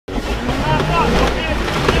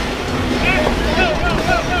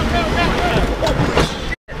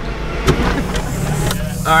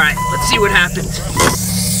Let's see what happens.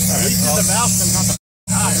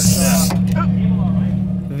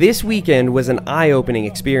 This weekend was an eye-opening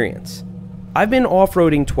experience. I've been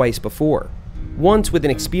off-roading twice before. Once with an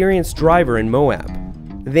experienced driver in Moab.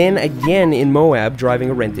 Then again in Moab driving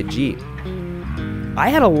a rented Jeep. I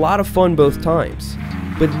had a lot of fun both times,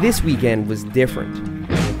 but this weekend was different.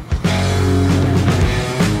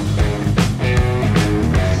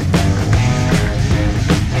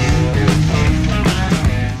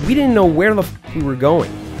 We didn't know where the f we were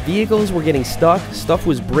going. Vehicles were getting stuck, stuff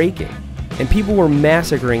was breaking, and people were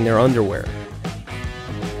massacring their underwear.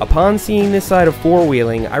 Upon seeing this side of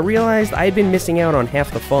four-wheeling, I realized I had been missing out on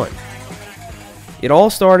half the fun. It all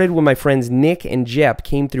started when my friends Nick and Jep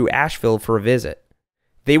came through Asheville for a visit.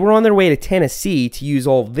 They were on their way to Tennessee to use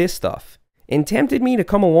all this stuff, and tempted me to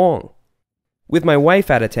come along. With my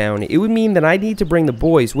wife out of town, it would mean that I'd need to bring the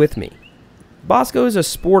boys with me. Bosco is a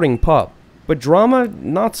sporting pup, but drama,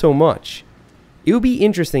 not so much. It would be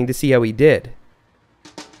interesting to see how he did.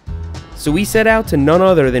 So we set out to none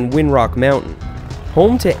other than Windrock Mountain,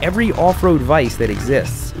 home to every off-road vice that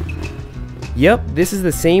exists. Yep, this is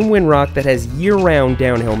the same Windrock that has year-round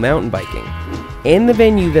downhill mountain biking, and the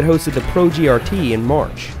venue that hosted the Pro GRT in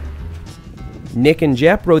March. Nick and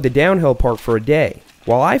Jep rode the downhill part for a day,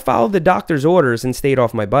 while I followed the doctor's orders and stayed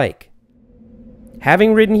off my bike.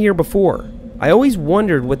 Having ridden here before, I always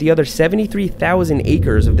wondered what the other 73,000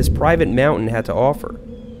 acres of this private mountain had to offer.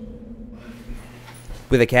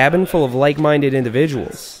 With a cabin full of like-minded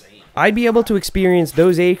individuals, I'd be able to experience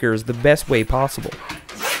those acres the best way possible.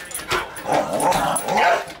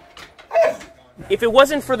 If it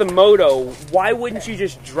wasn't for the moto, why wouldn't you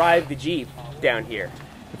just drive the Jeep down here?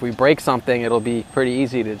 If we break something, it'll be pretty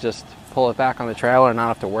easy to just pull it back on the trailer and not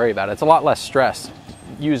have to worry about it. It's a lot less stress.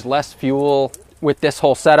 Use less fuel with this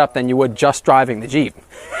whole setup than you would just driving the Jeep.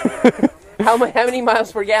 How many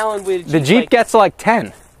miles per gallon would the Jeep gets like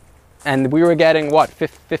 10. And we were getting, what,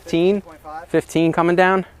 15? 15 coming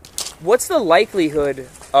down? What's the likelihood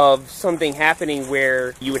of something happening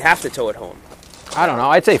where you would have to tow it home? I don't know.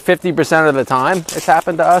 I'd say 50% of the time it's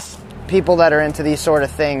happened to us. People that are into these sort of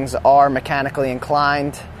things are mechanically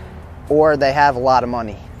inclined, or they have a lot of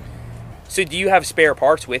money. So do you have spare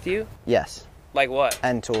parts with you? Yes. Like what?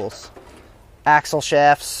 And tools. Axle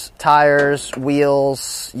shafts, tires,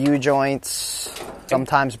 wheels, U-joints,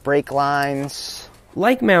 sometimes brake lines.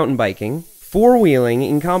 Like mountain biking, four-wheeling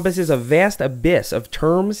encompasses a vast abyss of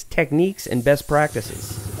terms, techniques, and best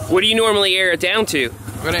practices. What do you normally air it down to?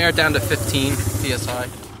 We're going to air it down to 15 PSI.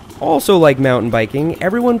 Also like mountain biking,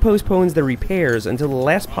 everyone postpones their repairs until the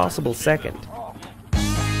last possible second.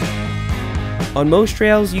 On most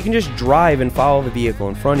trails, you can just drive and follow the vehicle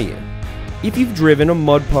in front of you. If you've driven a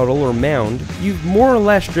mud puddle or mound, you've more or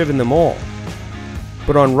less driven them all.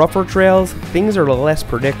 But on rougher trails, things are less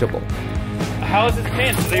predictable. How is his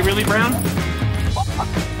pants? Are they really brown?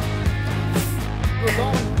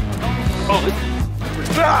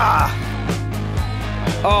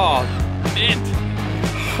 Oh, Mint.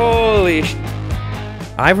 holy sh...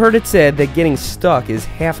 I've heard it said that getting stuck is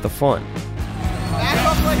half the fun.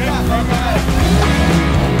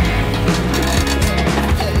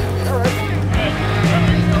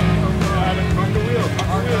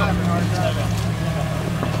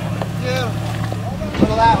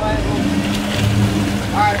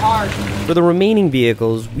 For the remaining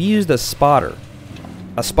vehicles, we used a spotter.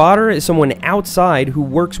 A spotter is someone outside who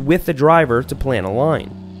works with the driver to plan a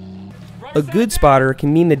line. A good spotter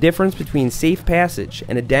can mean the difference between safe passage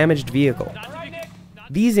and a damaged vehicle.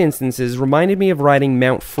 These instances reminded me of riding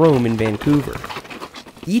Mount Frome in Vancouver.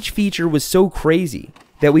 Each feature was so crazy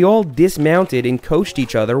that we all dismounted and coached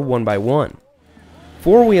each other one by one.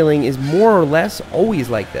 Four-wheeling is more or less always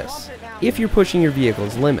like this, if you're pushing your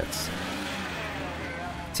vehicle's limits.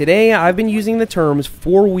 Today, I've been using the terms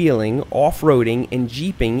four-wheeling, off-roading, and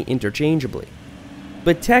jeeping interchangeably.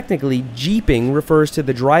 But technically, jeeping refers to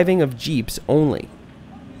the driving of Jeeps only.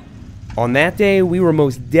 On that day, we were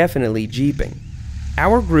most definitely jeeping.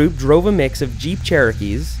 Our group drove a mix of Jeep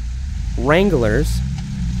Cherokees, Wranglers,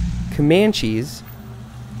 Comanches,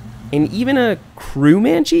 and even a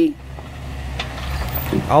Crewmanche?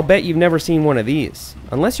 I'll bet you've never seen one of these,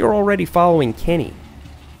 unless you're already following Kenny.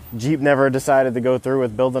 Jeep never decided to go through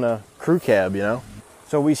with building a crew cab, you know?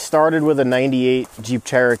 So we started with a 98 Jeep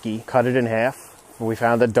Cherokee, cut it in half. We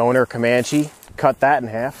found a donor Comanche, cut that in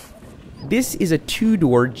half. This is a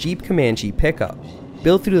two-door Jeep Comanche pickup,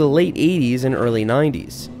 built through the late 80s and early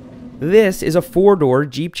 90s. This is a four-door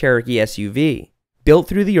Jeep Cherokee SUV, built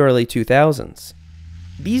through the early 2000s.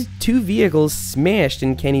 These two vehicles smashed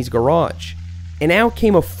in Kenny's garage, and out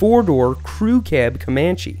came a four-door crew cab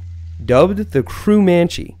Comanche, dubbed the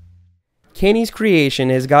Crewmanche. Kenny's creation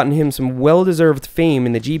has gotten him some well-deserved fame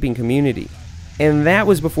in the Jeeping community, and that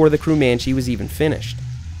was before the Crewmanche was even finished.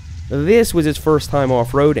 This was its first time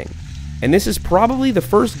off-roading, and this is probably the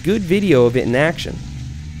first good video of it in action.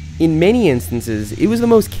 In many instances, it was the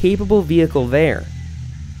most capable vehicle there.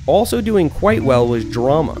 Also doing quite well was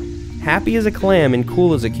Drama, happy as a clam and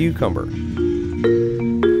cool as a cucumber.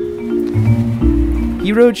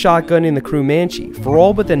 He rode shotgun in the Crewmanche for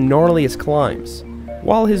all but the gnarliest climbs,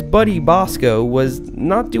 while his buddy Bosco was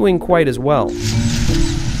not doing quite as well.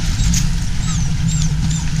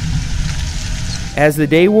 As the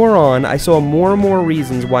day wore on, I saw more and more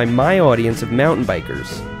reasons why my audience of mountain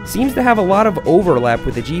bikers seems to have a lot of overlap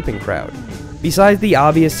with the Jeeping crowd. Besides the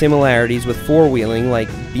obvious similarities with four-wheeling like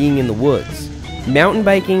being in the woods, mountain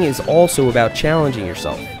biking is also about challenging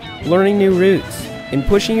yourself, learning new routes, and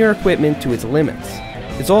pushing your equipment to its limits.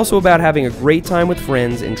 It's also about having a great time with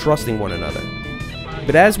friends and trusting one another.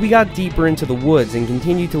 But as we got deeper into the woods and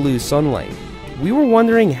continued to lose sunlight, we were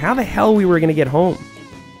wondering how the hell we were going to get home.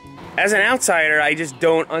 As an outsider, I just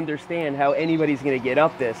don't understand how anybody's going to get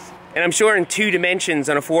up this. And I'm sure in 2 dimensions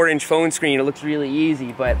on a 4-inch phone screen it looks really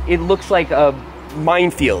easy, but it looks like a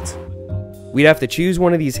minefield. We'd have to choose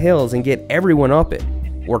one of these hills and get everyone up it,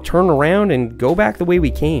 or turn around and go back the way we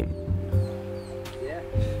came. Yeah,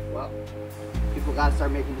 well, people gotta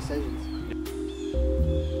start making decisions.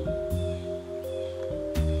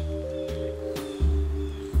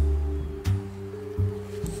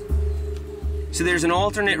 So there's an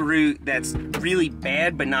alternate route that's really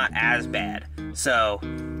bad, but not as bad. So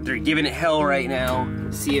they're giving it hell right now.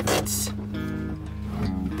 See if it's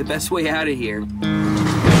the best way out of here.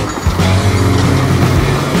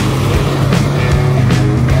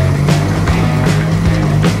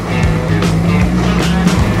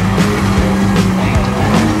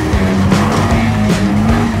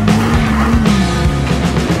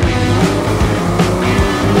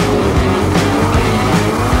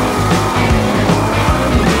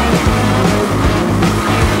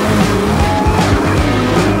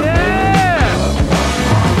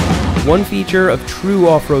 One feature of true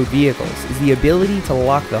off-road vehicles is the ability to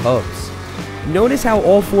lock the hubs. Notice how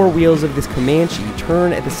all 4 wheels of this Comanche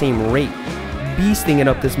turn at the same rate, beasting it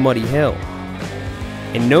up this muddy hill.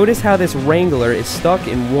 And notice how this Wrangler is stuck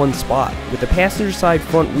in one spot, with the passenger side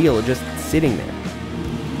front wheel just sitting there.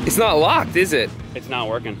 It's not locked, is it? It's not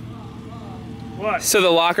working. What? So the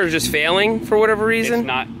locker's just failing for whatever reason? It's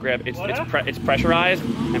not grab. It's pressurized,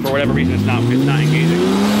 and for whatever reason, it's not engaging.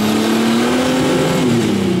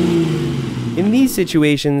 In these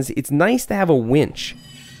situations, it's nice to have a winch.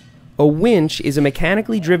 A winch is a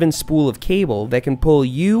mechanically driven spool of cable that can pull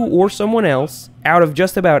you or someone else out of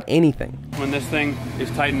just about anything. When this thing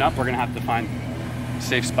is tightened up, we're gonna have to find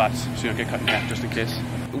safe spots so you don't get cut in half, just in case.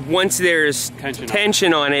 Once there's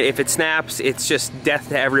tension on it, if it snaps, it's just death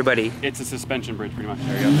to everybody. It's a suspension bridge, pretty much.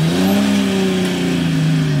 There you go.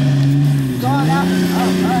 Going up.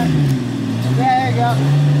 Oh, alright. There you go.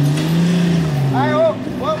 Alright,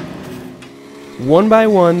 whoa. One by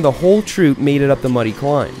one, the whole troop made it up the muddy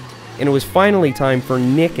climb, and it was finally time for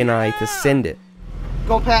Nick and I to send it.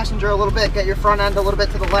 Go passenger a little bit, get your front end a little bit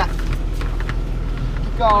to the left.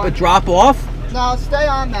 Keep going. But drop off? No, stay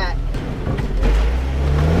on that.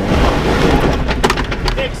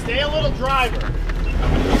 Nick, stay a little driver. Go,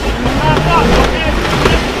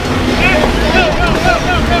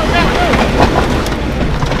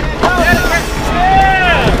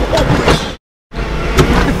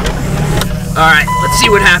 Alright, let's see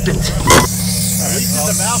what happens. At least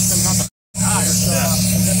the valve comes on the tire.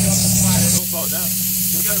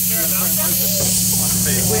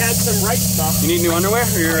 If we had some right stuff. You need new underwear,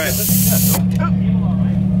 or you're right?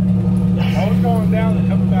 I was going down and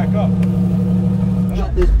coming back up.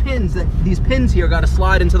 These pins here got to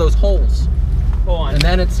slide into those holes. Hold on. And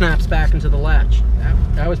then it snaps back into the latch.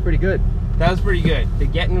 That was pretty good. That was pretty good. The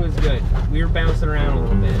getting was good. We were bouncing around a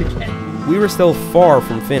little bit. We were still far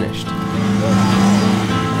from finished.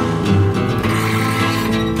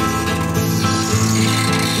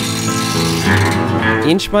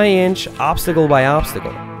 Inch by inch, obstacle by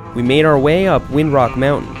obstacle, we made our way up Windrock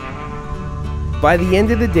Mountain. By the end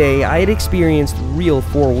of the day, I had experienced real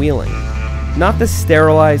four-wheeling, not the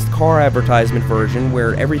sterilized car advertisement version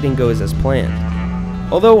where everything goes as planned.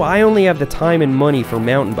 Although I only have the time and money for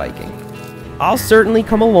mountain biking, I'll certainly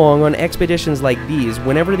come along on expeditions like these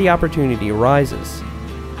whenever the opportunity arises.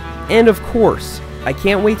 And of course, I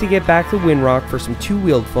can't wait to get back to Windrock for some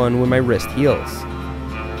two-wheeled fun when my wrist heals.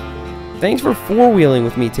 Thanks for four-wheeling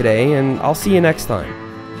with me today, and I'll see you next time.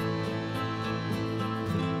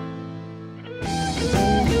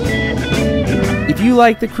 If If you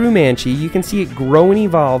like the Crewmanche, you can see it grow and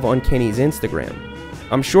evolve on Kenny's Instagram.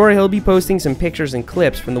 I'm sure he'll be posting some pictures and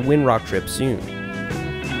clips from the Windrock trip soon.